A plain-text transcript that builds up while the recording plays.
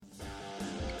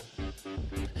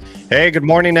Hey, good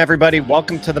morning, everybody.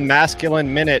 Welcome to the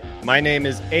Masculine Minute. My name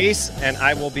is Ace, and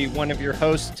I will be one of your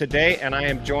hosts today. And I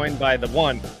am joined by the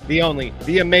one, the only,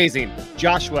 the amazing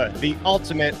Joshua, the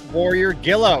ultimate warrior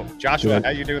Gillo. Joshua, how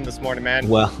you doing this morning, man?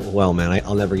 Well, man,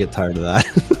 I'll never get tired of that.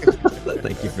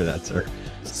 Thank you for that, sir.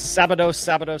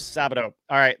 Sabado.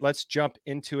 All right, let's jump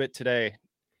into it today.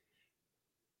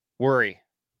 Worry.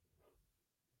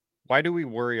 Why do we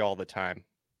worry all the time?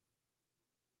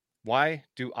 Why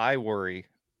do I worry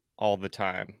all the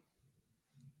time?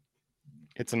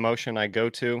 It's emotion I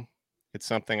go to. It's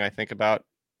something I think about.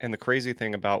 And the crazy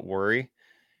thing about worry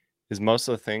is most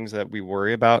of the things that we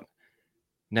worry about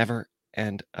never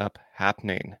end up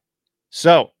happening.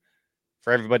 So,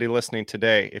 for everybody listening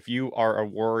today, if you are a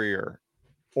worrier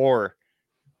or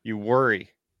you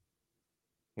worry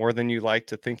more than you like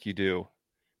to think you do,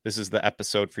 this is the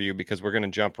episode for you because we're going to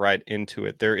jump right into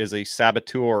it. There is a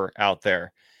saboteur out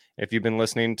there. If you've been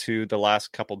listening to the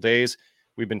last couple days,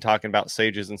 we've been talking about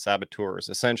sages and saboteurs.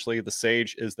 Essentially, the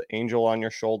sage is the angel on your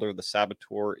shoulder. The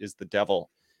saboteur is the devil.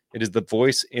 It is the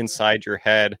voice inside your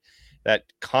head that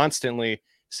constantly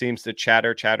seems to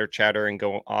chatter, and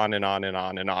go on and on and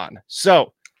on and on.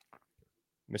 So,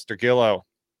 Mr. Gillo,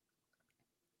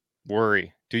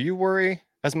 worry. Do you worry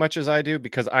as much as I do?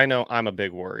 Because I know I'm a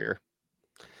big worrier.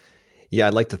 Yeah,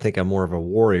 I'd like to think I'm more of a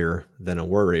warrior than a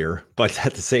worrier, but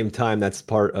at the same time, that's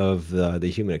part of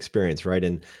the human experience, right?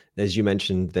 And as you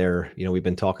mentioned there, we've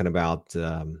been talking about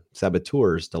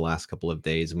saboteurs the last couple of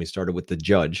days, and we started with the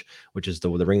judge, which is the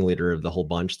ringleader of the whole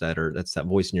bunch. That's that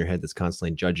voice in your head that's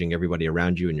constantly judging everybody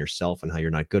around you and yourself, and how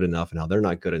you're not good enough, and how they're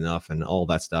not good enough, and all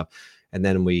that stuff. And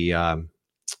then we,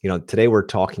 today we're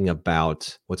talking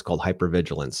about what's called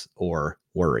hypervigilance or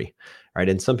worry, right?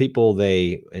 And some people,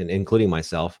 including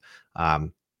myself,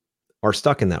 are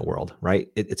stuck in that world, right?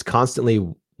 It's constantly,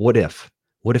 what if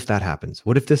that happens?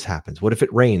 What if this happens? What if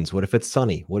it rains? What if it's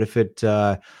sunny? What if it,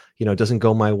 doesn't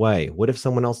go my way? What if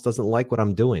someone else doesn't like what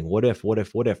I'm doing? What if?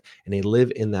 And they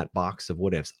live in that box of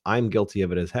what ifs. I'm guilty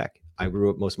of it as heck. I grew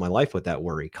up most of my life with that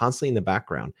worry constantly in the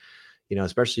background,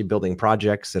 especially building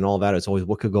projects and all that. It's always,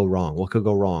 what could go wrong? What could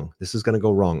go wrong? This is going to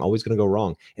go wrong, always going to go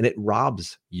wrong. And it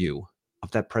robs you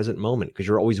of that present moment because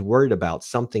you're always worried about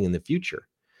something in the future.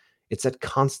 It's that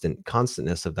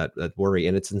constantness of that worry,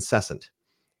 and it's incessant.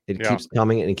 It keeps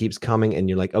coming and it keeps coming, and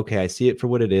you're like, okay, I see it for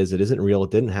what it is. It isn't real.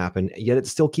 It didn't happen. Yet it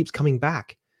still keeps coming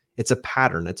back. It's a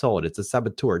pattern. That's all. It's a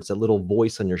saboteur. It's a little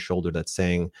voice on your shoulder that's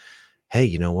saying, hey,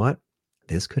 you know what?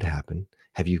 This could happen.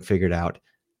 Have you figured out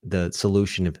the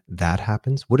solution if that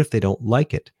happens? What if they don't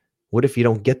like it? What if you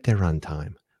don't get there on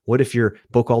time? What if you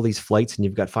book all these flights and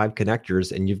you've got 5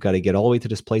 connectors and you've got to get all the way to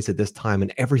this place at this time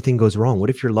and everything goes wrong? What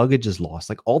if your luggage is lost?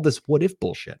 Like all this what if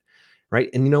bullshit, right?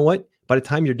 And you know what? By the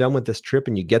time you're done with this trip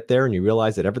and you get there and you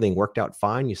realize that everything worked out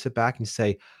fine, you sit back and you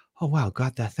say, oh, wow,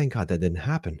 thank God that didn't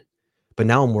happen. But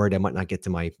now I'm worried I might not get to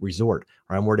my resort,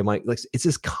 or I'm worried it's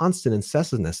this constant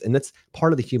incessantness. And that's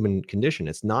part of the human condition.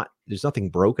 There's nothing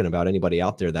broken about anybody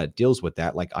out there that deals with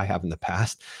that like I have in the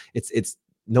past. It's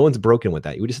no one's broken with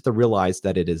that. You just have to realize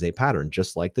that it is a pattern,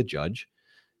 just like the judge.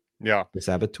 Yeah. The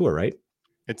saboteur, right?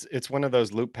 It's one of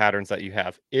those loop patterns that you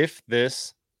have. If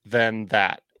this, then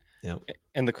that. Yeah.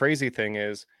 And the crazy thing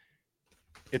is,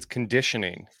 it's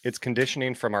conditioning. It's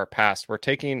conditioning from our past. We're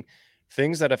taking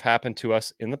things that have happened to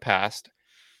us in the past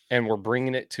and we're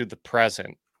bringing it to the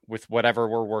present with whatever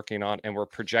we're working on, and we're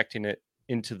projecting it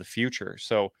into the future.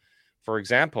 So, for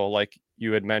example, like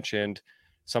you had mentioned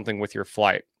something with your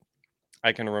flight.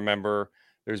 I can remember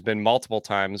there's been multiple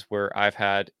times where I've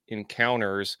had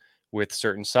encounters with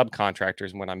certain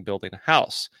subcontractors when I'm building a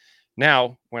house.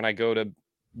 Now, when I go to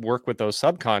work with those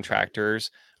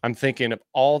subcontractors, I'm thinking of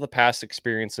all the past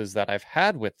experiences that I've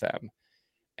had with them.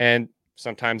 And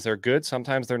sometimes they're good,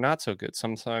 sometimes they're not so good.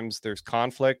 Sometimes there's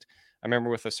conflict. I remember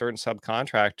with a certain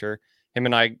subcontractor, him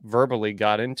and I verbally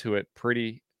got into it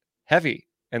pretty heavy.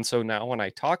 And so now when I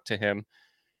talk to him,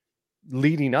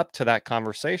 leading up to that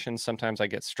conversation, sometimes I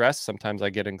get stressed, sometimes I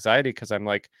get anxiety because I'm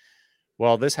like,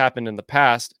 well, this happened in the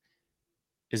past.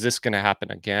 Is this going to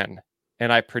happen again?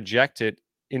 And I project it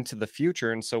into the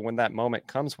future. And so when that moment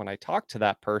comes, when I talk to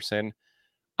that person,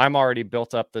 I'm already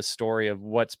built up this story of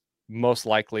what's most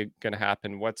likely going to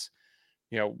happen,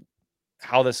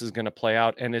 how this is going to play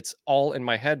out. And it's all in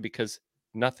my head because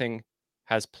nothing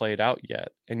has played out yet.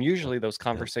 And usually those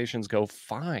conversations go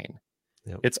fine.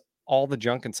 Yep. It's all the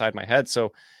junk inside my head.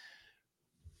 So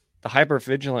the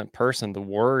hypervigilant person, the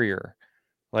worrier,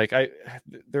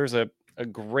 there's a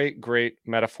great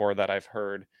metaphor that I've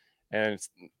heard, and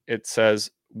it says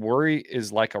worry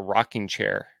is like a rocking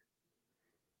chair.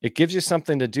 It gives you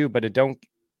something to do, but it don't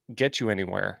get you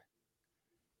anywhere.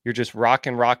 You're just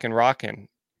rocking, rocking, rocking.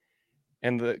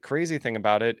 And the crazy thing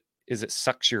about it is it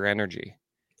sucks your energy.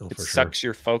 Oh, It for sure. sucks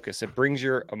your focus. It brings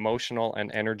your emotional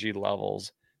and energy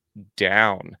levels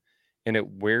down, and it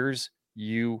wears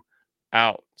you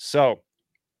out. So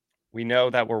we know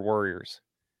that we're warriors,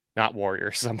 not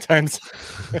warriors sometimes.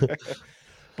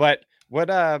 But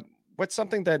what's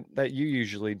something that you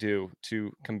usually do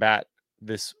to combat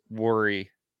this worry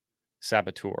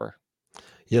saboteur?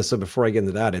 Yeah. So before I get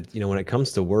into that, when it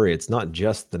comes to worry, it's not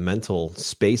just the mental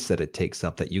space that it takes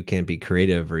up that you can't be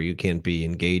creative or you can't be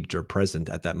engaged or present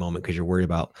at that moment because you're worried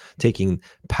about taking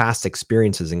past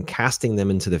experiences and casting them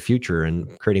into the future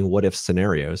and creating what if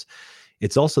scenarios.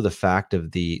 It's also the fact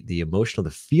of the emotional,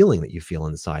 the feeling that you feel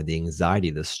inside, the anxiety,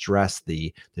 the stress,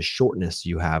 the shortness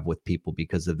you have with people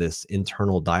because of this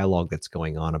internal dialogue that's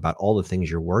going on about all the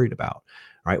things you're worried about.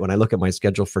 Right. When I look at my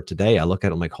schedule for today, I look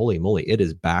at it, I'm like, holy moly, it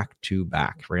is back to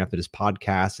back. Right after this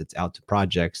podcast, it's out to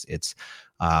projects. It's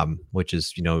which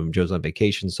is, Joe's on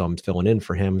vacation, so I'm filling in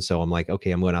for him. So I'm like, okay,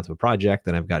 I'm going out to a project,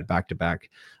 and I've got back to back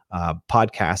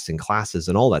podcasts and classes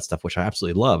and all that stuff, which I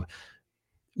absolutely love.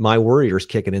 My warrior's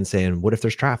kicking in saying, what if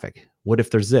there's traffic? What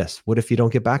if there's this? What if you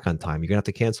don't get back on time? You're gonna have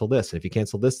to cancel this. And if you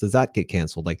cancel this, does that get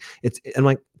canceled? Like I'm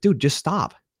like, dude, just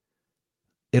stop.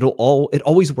 It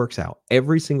always works out.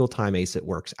 Every single time, Ace, it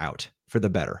works out for the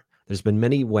better. There's been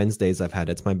many Wednesdays I've had,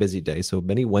 it's my busy day. So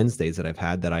many Wednesdays that I've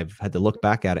had to look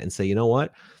back at it and say, you know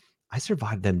what? I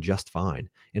survived them just fine.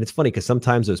 And it's funny because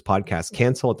sometimes those podcasts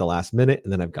cancel at the last minute,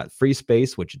 and then I've got free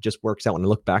space, which just works out. When I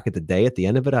look back at the day at the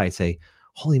end of it, I say,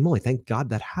 holy moly, thank God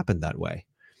that happened that way.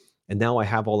 And now I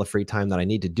have all the free time that I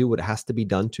need to do what has to be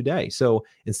done today. So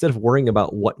instead of worrying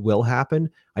about what will happen,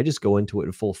 I just go into it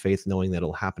in full faith, knowing that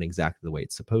it'll happen exactly the way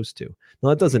it's supposed to. Now,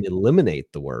 that doesn't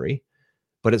eliminate the worry,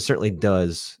 but it certainly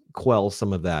does quell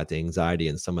some of that anxiety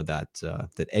and some of that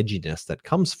edginess that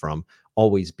comes from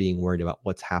always being worried about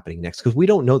what's happening next, because we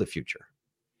don't know the future,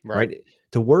 right?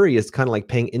 To worry is kind of like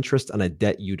paying interest on a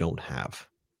debt you don't have.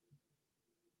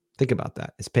 Think about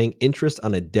that. It's paying interest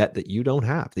on a debt that you don't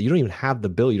have, that you don't even have the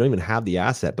bill, you don't even have the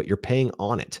asset, but you're paying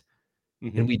on it.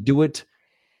 Mm-hmm. And we do it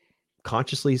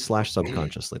consciously /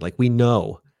 subconsciously. Like, we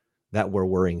know that we're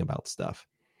worrying about stuff,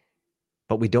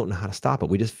 but we don't know how to stop it.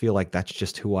 We just feel like that's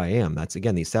just who I am. That's,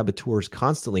 again, these saboteurs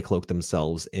constantly cloak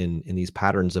themselves in these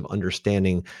patterns of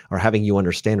understanding, or having you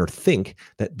understand or think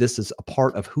that this is a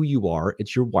part of who you are.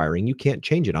 It's your wiring. You can't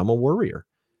change it. I'm a worrier.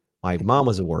 My mom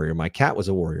was a warrior. My cat was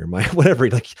a warrior. My whatever.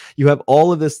 Like, you have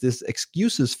all of this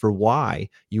excuses for why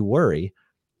you worry.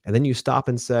 And then you stop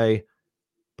and say,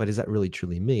 but is that really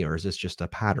truly me? Or is this just a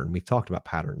pattern? We've talked about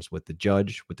patterns with the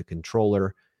judge, with the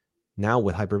controller, now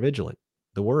with hypervigilant,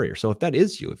 the worrier. So if that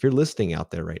is you, if you're listening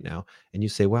out there right now and you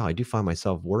say, wow, I do find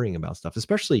myself worrying about stuff,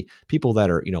 especially people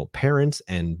that are, parents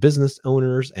and business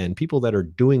owners and people that are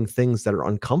doing things that are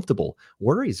uncomfortable,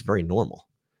 worry is very normal.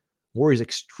 Worry is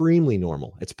extremely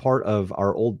normal. It's part of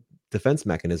our old defense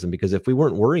mechanism, because if we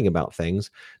weren't worrying about things,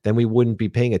 then we wouldn't be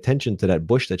paying attention to that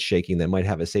bush that's shaking that might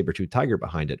have a saber-toothed tiger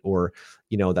behind it, or,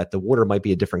 that the water might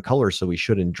be a different color, so we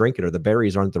shouldn't drink it, or the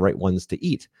berries aren't the right ones to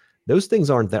eat. Those things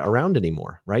aren't that around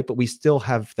anymore, right? But we still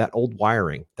have that old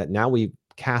wiring that now we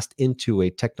cast into a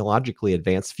technologically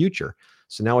advanced future.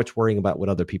 So now it's worrying about what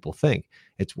other people think.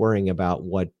 It's worrying about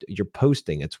what you're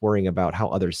posting. It's worrying about how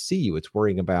others see you. It's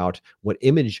worrying about what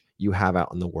image you have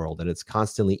out in the world. And it's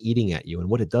constantly eating at you. And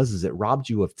what it does is it robs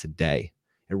you of today.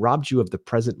 It robs you of the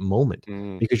present moment,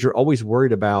 because you're always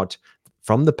worried about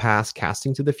from the past,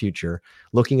 casting to the future,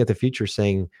 looking at the future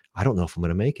saying, I don't know if I'm going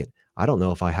to make it. I don't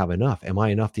know if I have enough. Am I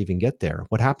enough to even get there?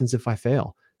 What happens if I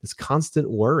fail? This constant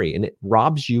worry, and it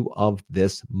robs you of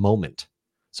this moment.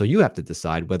 So you have to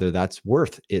decide whether that's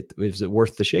worth it. Is it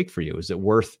worth the shake for you? Is it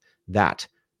worth that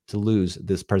to lose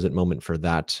this present moment for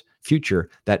that future?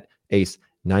 That, Ace,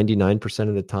 99%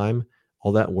 of the time,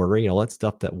 all that worry, all that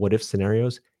stuff, that what if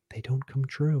scenarios, they don't come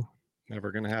true.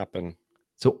 Never going to happen.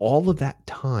 So all of that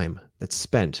time that's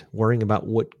spent worrying about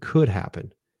what could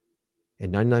happen,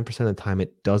 and 99% of the time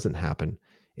it doesn't happen,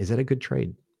 is that a good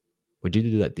trade? Would you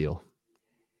do that deal?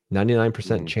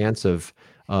 99% chance of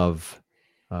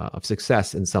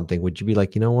success in something. Would you be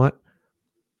like, you know what?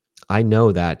 I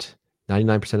know that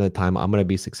 99% of the time I'm going to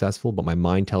be successful, but my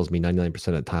mind tells me 99%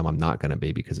 of the time I'm not going to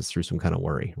be, because it's through some kind of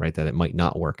worry, right? That it might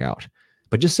not work out.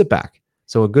 But just sit back.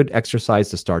 So a good exercise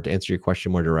to start, to answer your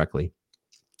question more directly,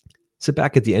 sit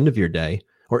back at the end of your day,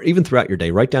 or even throughout your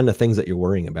day, write down the things that you're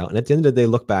worrying about. And at the end of the day,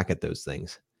 look back at those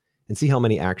things and see how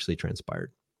many actually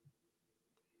transpired.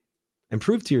 And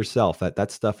prove to yourself that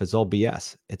that stuff is all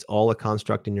BS. It's all a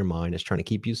construct in your mind. It's trying to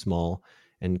keep you small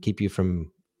and keep you from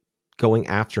going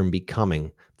after and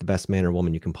becoming the best man or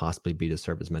woman you can possibly be to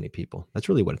serve as many people. That's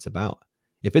really what it's about.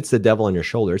 If it's the devil on your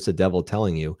shoulder, it's the devil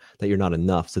telling you that you're not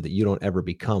enough so that you don't ever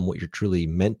become what you're truly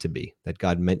meant to be, that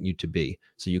God meant you to be,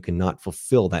 so you cannot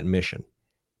fulfill that mission.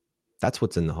 That's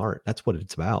what's in the heart. That's what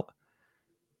it's about.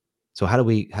 So how do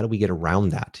we get around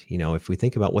that? You know, if we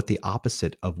think about what the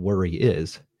opposite of worry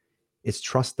is, it's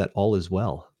trust that all is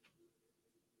well.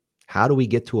 How do we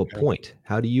get to a point?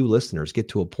 How do you listeners get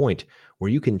to a point where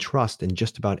you can trust in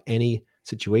just about any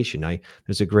situation?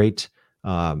 There's a great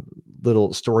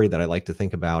little story that I like to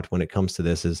think about when it comes to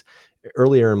this. Is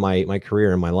earlier in my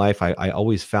career in my life, I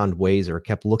always found ways, or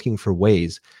kept looking for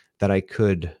ways that I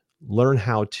could learn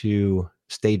how to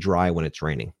stay dry when it's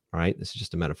raining. Right, this is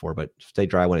just a metaphor, but stay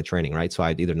dry when it's raining. Right, so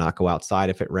I'd either not go outside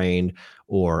if it rained,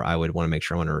 or I would want to make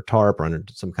sure I'm under a tarp or under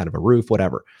some kind of a roof,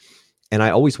 whatever. And I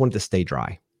always wanted to stay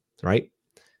dry. Right.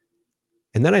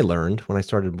 And then I learned, when I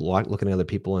started looking at other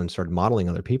people and started modeling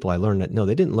other people, I learned that no,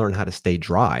 they didn't learn how to stay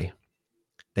dry.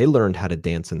 They learned how to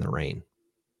dance in the rain.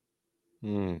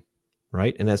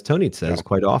 Right. And as Tony says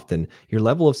quite often, your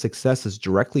level of success is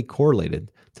directly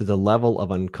correlated to the level of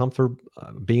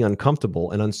being uncomfortable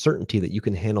and uncertainty that you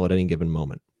can handle at any given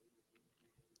moment.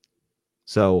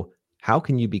 So how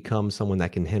can you become someone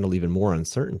that can handle even more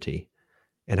uncertainty?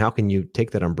 And how can you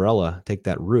take that umbrella, take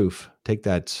that roof, take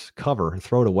that cover,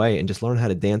 throw it away, and just learn how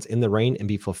to dance in the rain and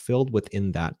be fulfilled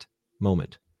within that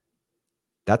moment?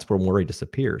 That's where worry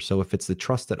disappears. So if it's the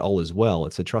trust that all is well,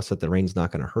 it's the trust that the rain's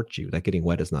not going to hurt you, that getting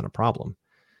wet is not a problem,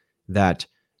 that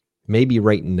maybe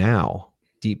right now,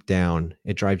 deep down,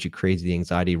 it drives you crazy, the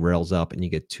anxiety rails up, and you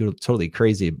get totally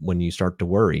crazy when you start to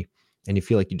worry and you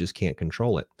feel like you just can't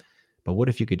control it. But what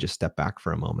if you could just step back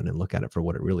for a moment and look at it for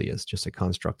what it really is, just a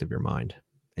construct of your mind?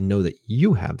 And know that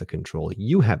you have the control,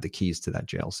 you have the keys to that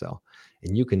jail cell,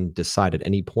 and you can decide at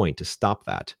any point to stop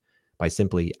that by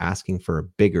simply asking for a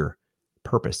bigger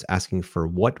purpose, asking for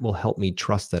what will help me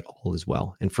trust that all is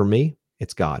well. And for me,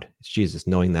 it's God, it's Jesus,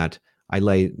 knowing that I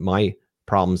lay my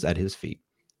problems at his feet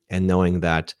and knowing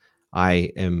that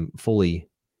I am fully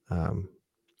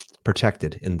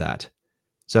protected in that.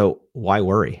 So why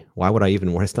worry? Why would I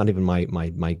even worry? It's not even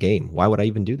my game. Why would I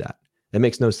even do that? It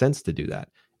makes no sense to do that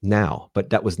now,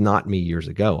 but that was not me years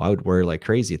ago. I would worry like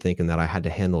crazy thinking that I had to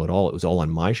handle it all. It was all on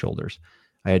my shoulders.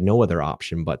 I had no other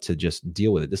option but to just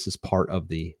deal with it. This is part of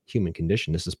the human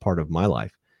condition. This is part of my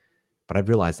life. But I've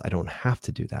realized I don't have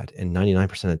to do that. And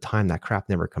 99% of the time, that crap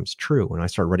never comes true. When I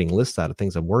start writing lists out of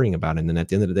things I'm worrying about, and then at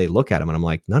the end of the day, look at them and I'm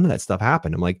like, none of that stuff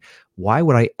happened. I'm like, why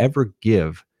would I ever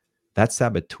give that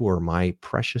saboteur my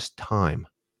precious time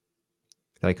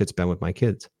that I could spend with my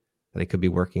kids, that I could be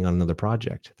working on another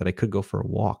project, that I could go for a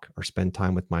walk or spend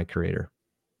time with my creator?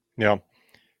 Yeah.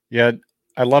 Yeah.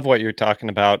 I love what you're talking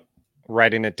about,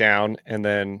 writing it down and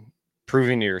then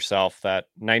proving to yourself that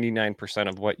 99%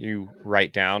 of what you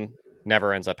write down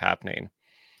never ends up happening.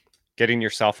 Getting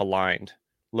yourself aligned,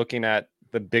 looking at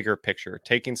the bigger picture,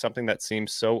 taking something that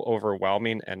seems so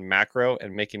overwhelming and macro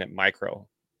and making it micro,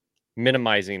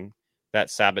 minimizing that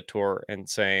saboteur and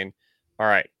saying, all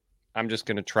right, I'm just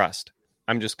going to trust.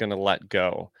 I'm just going to let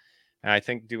go. And I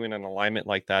think doing an alignment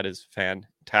like that is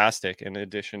fantastic. In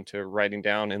addition to writing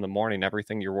down in the morning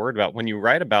everything you're worried about, when you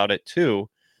write about it too,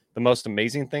 the most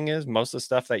amazing thing is most of the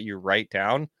stuff that you write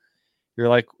down, you're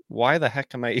like, why the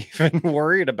heck am I even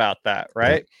worried about that?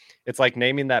 Right? Yeah. It's like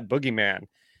naming that boogeyman.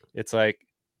 It's like,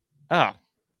 oh,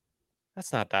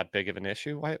 that's not that big of an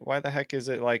issue. Why the heck is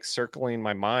it like circling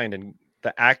my mind? And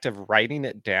the act of writing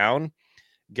it down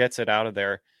gets it out of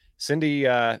there. Cindy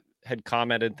had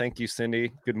commented, thank you,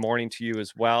 Cindy. Good morning to you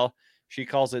as well. She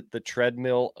calls it the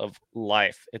treadmill of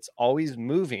life. It's always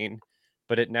moving,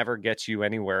 but it never gets you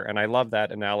anywhere. And I love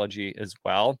that analogy as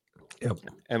well. Yep.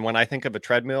 And when I think of a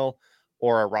treadmill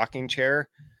or a rocking chair,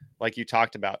 like you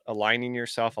talked about, aligning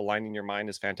yourself, aligning your mind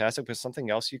is fantastic. But something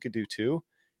else you could do too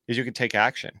is you could take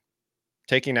action.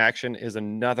 Taking action is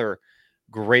another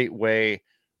great way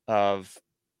of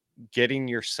getting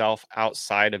yourself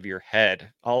outside of your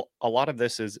head. A lot of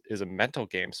this is a mental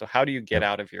game. So how do you get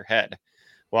out of your head?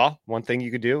 Well, one thing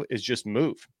you could do is just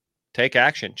move, take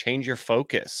action, change your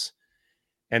focus.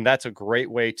 And that's a great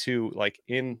way to, like,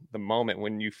 in the moment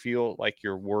when you feel like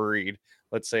you're worried,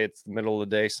 let's say it's the middle of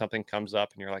the day, something comes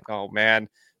up and you're like, oh man,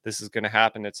 this is going to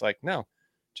happen. It's like, no,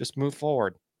 just move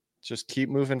forward. Just keep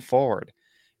moving forward.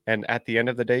 And at the end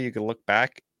of the day, you can look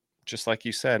back, just like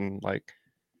you said, and like,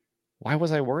 why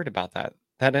was I worried about that?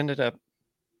 That ended up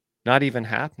not even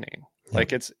happening. Yeah.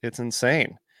 Like it's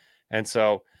insane. And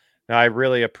so now I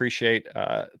really appreciate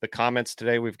the comments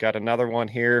today. We've got another one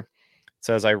here. It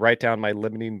says, I write down my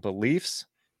limiting beliefs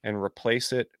and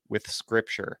replace it with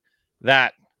scripture.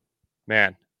 That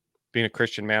man, being a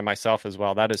Christian man myself as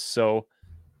well, that is so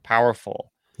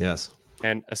powerful. Yes.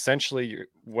 And essentially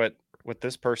what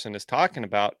this person is talking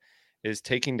about is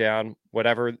taking down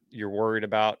whatever you're worried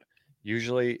about.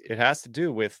 Usually it has to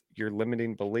do with your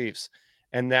limiting beliefs.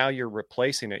 And now you're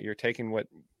replacing it. You're taking what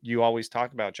you always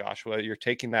talk about, Joshua. You're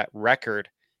taking that record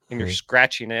and you're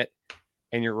scratching it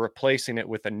and you're replacing it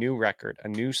with a new record, a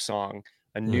new song,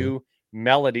 a new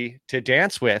melody to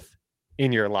dance with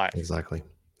in your life. Exactly.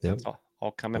 Yep. It's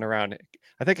all coming around.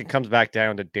 I think it comes back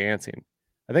down to dancing.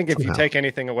 I think if you take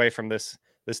anything away from this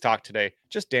talk today,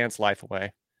 just dance life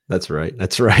away. That's right.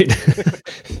 That's right.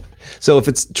 So if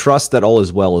it's trust that all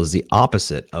is well is the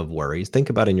opposite of worries, think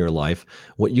about in your life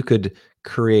what you could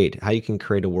create, how you can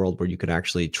create a world where you could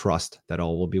actually trust that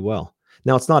all will be well.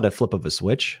 Now, it's not a flip of a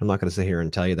switch. I'm not going to sit here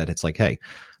and tell you that it's like, hey,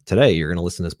 today you're going to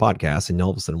listen to this podcast and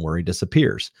all of a sudden worry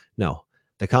disappears. No,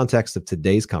 the context of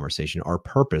today's conversation, our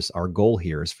purpose, our goal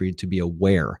here is for you to be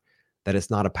aware that it's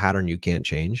not a pattern you can't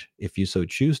change. If you so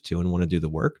choose to and want to do the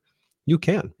work, you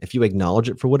can. If you acknowledge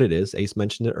it for what it is, Ace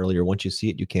mentioned it earlier, once you see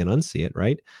it, you can't unsee it,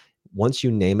 right? Once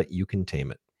you name it, you can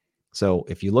tame it. So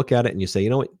if you look at it and you say, you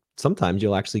know what, sometimes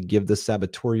you'll actually give this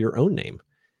saboteur your own name.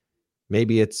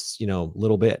 Maybe it's,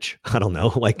 little bitch. I don't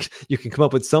know. Like you can come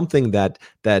up with something that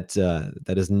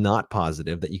is not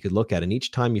positive that you could look at. And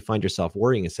each time you find yourself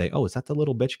worrying and say, oh, is that the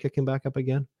little bitch kicking back up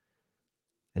again?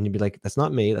 And you'd be like, that's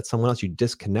not me. That's someone else. You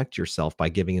disconnect yourself by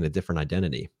giving it a different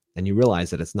identity. And you realize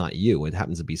that it's not you. It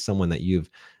happens to be someone that you've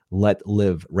let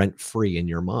live rent free in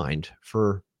your mind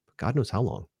for God knows how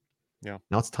long. Yeah.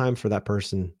 Now it's time for that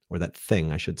person, or that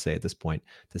thing, I should say at this point,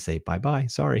 to say, bye-bye.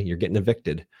 Sorry, you're getting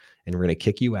evicted. And we're going to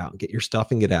kick you out, get your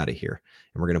stuff and get out of here.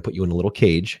 And we're going to put you in a little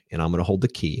cage and I'm going to hold the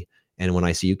key. And when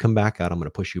I see you come back out, I'm going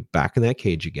to push you back in that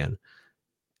cage again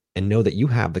and know that you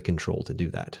have the control to do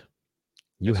that.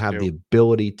 You have the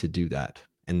ability to do that.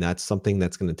 And that's something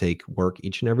that's going to take work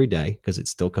each and every day, because it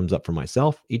still comes up for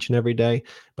myself each and every day,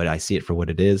 but I see it for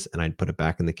what it is and I'd put it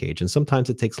back in the cage. And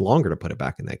sometimes it takes longer to put it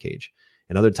back in that cage.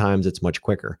 And other times it's much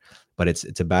quicker, but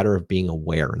it's a matter of being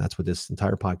aware. And that's what this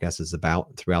entire podcast is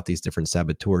about throughout these different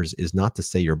saboteurs, is not to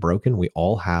say you're broken. We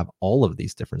all have all of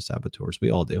these different saboteurs.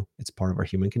 We all do. It's part of our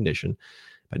human condition.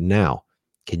 But now,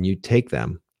 can you take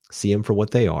them, see them for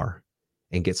what they are,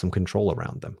 and get some control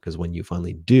around them? Because when you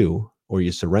finally do, or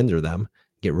you surrender them,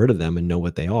 get rid of them and know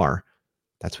what they are,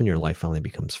 that's when your life finally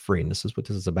becomes free. And this is what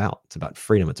this is about. It's about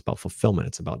freedom. It's about fulfillment.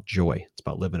 It's about joy. It's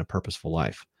about living a purposeful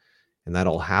life. And that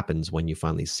all happens when you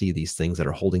finally see these things that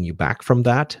are holding you back from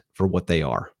that for what they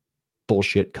are.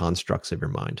 Bullshit constructs of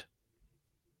your mind.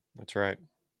 That's right.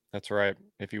 That's right.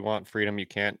 If you want freedom, you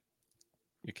can't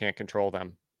control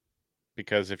them.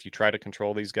 Because if you try to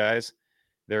control these guys,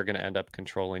 they're going to end up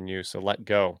controlling you. So let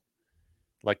go.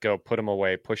 Let go. Put them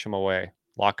away. Push them away.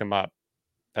 Lock them up.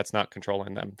 That's not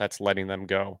controlling them. That's letting them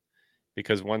go.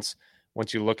 Because once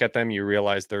you look at them, you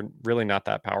realize they're really not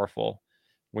that powerful.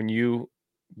 When you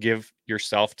give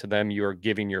yourself to them, you are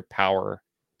giving your power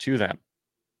to them.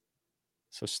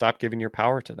 So stop giving your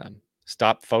power to them.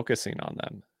 Stop focusing on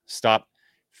them. Stop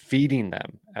feeding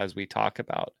them, as we talk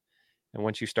about. And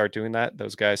once you start doing that,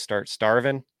 those guys start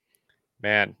starving.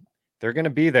 Man, they're going to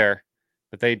be there,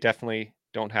 but they definitely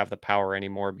don't have the power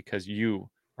anymore, because you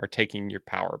are taking your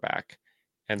power back.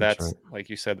 And that's right. Like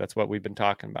you said, that's what we've been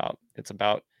talking about. It's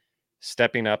about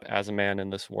stepping up as a man in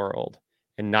this world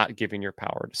and not giving your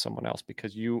power to someone else,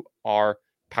 because you are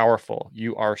powerful.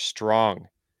 You are strong.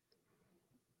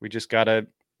 We just got to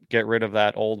get rid of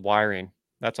that old wiring.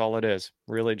 That's all it is.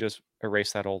 Really just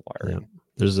erase that old wiring.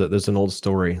 Yeah. There's an old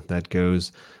story that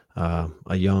goes,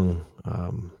 a young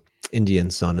Indian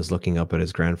son is looking up at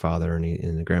his grandfather,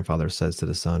 and the grandfather says to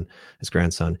his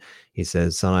grandson, he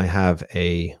says, "Son, I have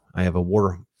a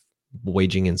war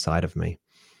waging inside of me.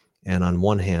 And on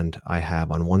one hand,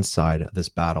 on one side of this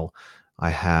battle, I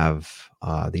have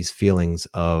these feelings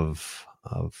of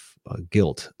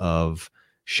guilt, of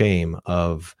shame,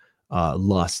 of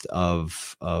lust,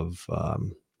 of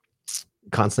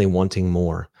constantly wanting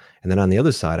more. And then on the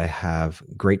other side, I have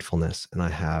gratefulness, and I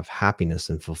have happiness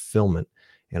and fulfillment,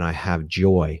 and I have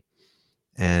joy."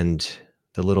 And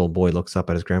the little boy looks up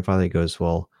at his grandfather. He goes,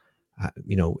 "Well,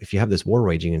 if you have this war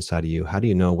raging inside of you, how do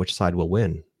you know which side will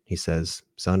win?" He says,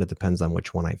 "Son, it depends on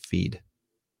which one I feed.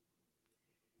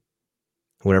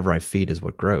 Whatever I feed is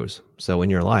what grows." So in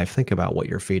your life, think about what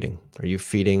you're feeding. Are you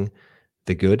feeding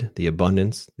the good, the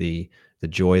abundance, the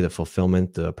joy, the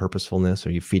fulfillment, the purposefulness?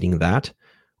 Are you feeding that?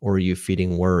 Or are you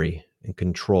feeding worry and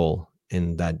control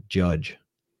and that judge?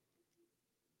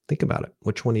 Think about it.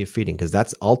 Which one are you feeding? Because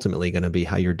that's ultimately going to be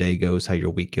how your day goes, how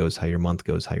your week goes, how your month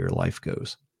goes, how your life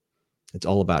goes. It's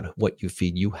all about what you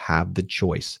feed. You have the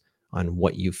choice on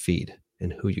what you feed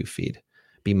and who you feed.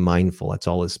 Be mindful. That's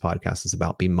all this podcast is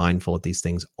about. Be mindful that these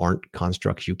things aren't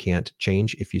constructs you can't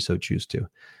change if you so choose to.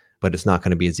 But it's not going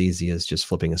to be as easy as just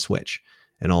flipping a switch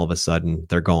and all of a sudden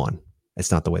they're gone.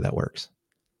 It's not the way that works.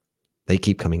 They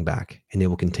keep coming back, and they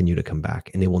will continue to come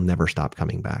back, and they will never stop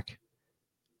coming back.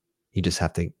 You just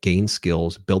have to gain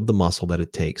skills, build the muscle that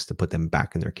it takes to put them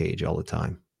back in their cage all the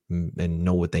time and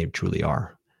know what they truly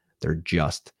are. They're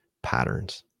just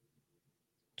patterns.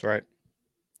 That's right.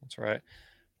 That's right.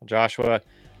 Well, Joshua,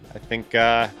 I think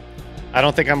I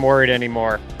don't think I'm worried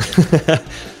anymore.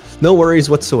 No worries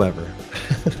whatsoever.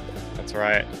 That's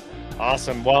right.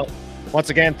 Awesome. Well,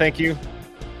 once again, thank you,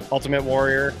 Ultimate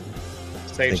Warrior.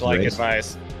 Sage-like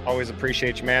advice. Always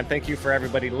appreciate you, man. Thank you for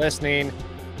everybody listening.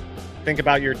 Think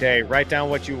about your day. Write down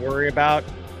what you worry about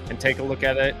and take a look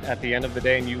at it at the end of the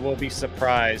day, and you will be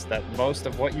surprised that most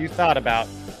of what you thought about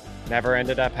never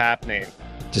ended up happening.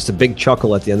 Just a big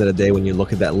chuckle at the end of the day when you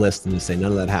look at that list and you say,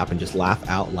 none of that happened. Just laugh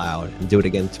out loud and do it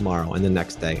again tomorrow and the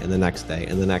next day and the next day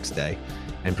and the next day.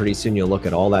 And pretty soon you'll look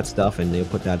at all that stuff and you'll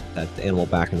put that animal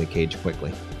back in the cage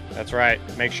quickly. That's right.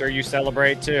 Make sure you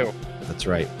celebrate too. That's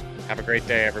right. Have a great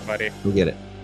day, everybody. Go get it.